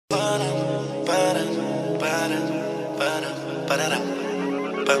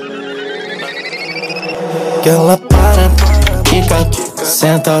Que ela para, quica,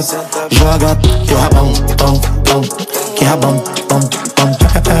 senta, joga teu rabão, tom, tom. Que rabão, tom, tom.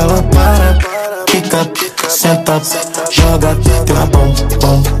 Ela para, quica, senta, joga teu rabão,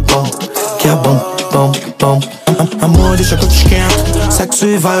 tom, tom. Que rabão, tom, tom. Amor, deixa que eu te esquento. Sexo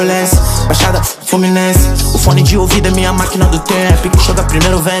e violência, baixada fluminense. O fone de ouvido é minha máquina do tempo. E que chega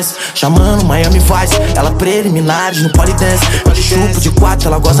primeiro vence. Xamã no Miami Vice, ela preliminares no polidense. Eu te chupo de 4,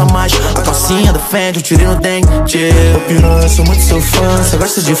 ela goza mais. A calcinha defende, eu tirei no dente. Ô piranha, sou muito seu fã. Cê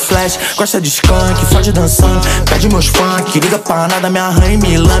gosta de flash, gosta de skunk, fode dançando, pede meus funk, liga pra nada, me arranha e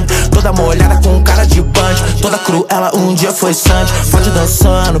me lambe. Toda molhada com cara de band, toda cruela um dia foi sante. Fode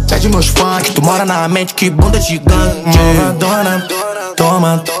dançando, pede meus funk. Tu mora na mente, que bunda gigante. Malvadona,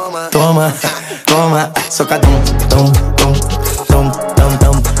 toma, toma, toma. Socadão, tom, tom, tom, tom,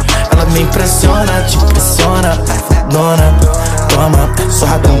 tom. Ela me impressiona, te impressiona. Dona, toma,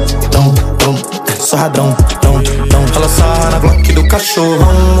 sorradão, tom, tom. Sorradão, tom, tom. Ela sarra na bloque do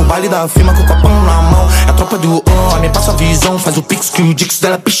cachorrão. O baile da firma com o copão na mão. É a tropa do homem, passa a visão. Faz o pix que o dix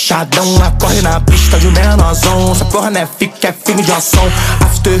dela é pichadão. Ela corre na pista de menorzão. Essa porra não é fic, é filme de ação.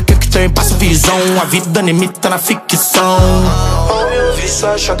 After que tem, passa a visão. A vida limita na ficção. Ao meu vício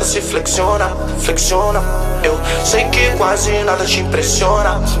a chata se flexiona, flexiona. Eu sei que quase nada te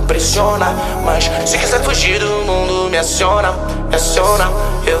impressiona, impressiona. Mas se quiser fugir do mundo, me aciona, me aciona.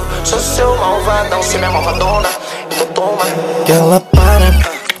 Eu sou seu malvadão, cê é minha malvadona. Então toma. Que ela para,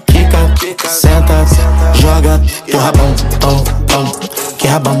 quica, senta, joga teu rabão, tom, tom. Que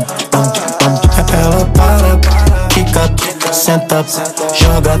rabão, tom, tom. Ela para, quica, senta,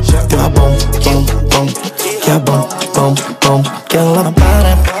 joga teu rabão, tom, tom. Que rabão, tom, tom. Que ela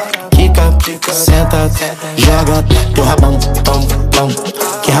para, quica, senta, joga teu rabão, tom, tom.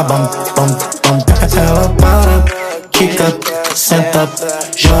 Que rabão, tom, tom. Ela para, quica, senta,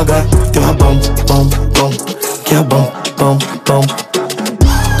 joga teu rabão, tom, tom. Que rabão, tom, tom.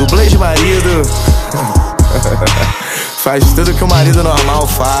 Dublê de marido. Faz tudo que o marido normal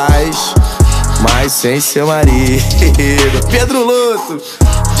faz, mas sem ser marido. Pedro Luto,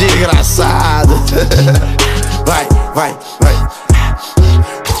 desgraçado. Vai, vai, vai.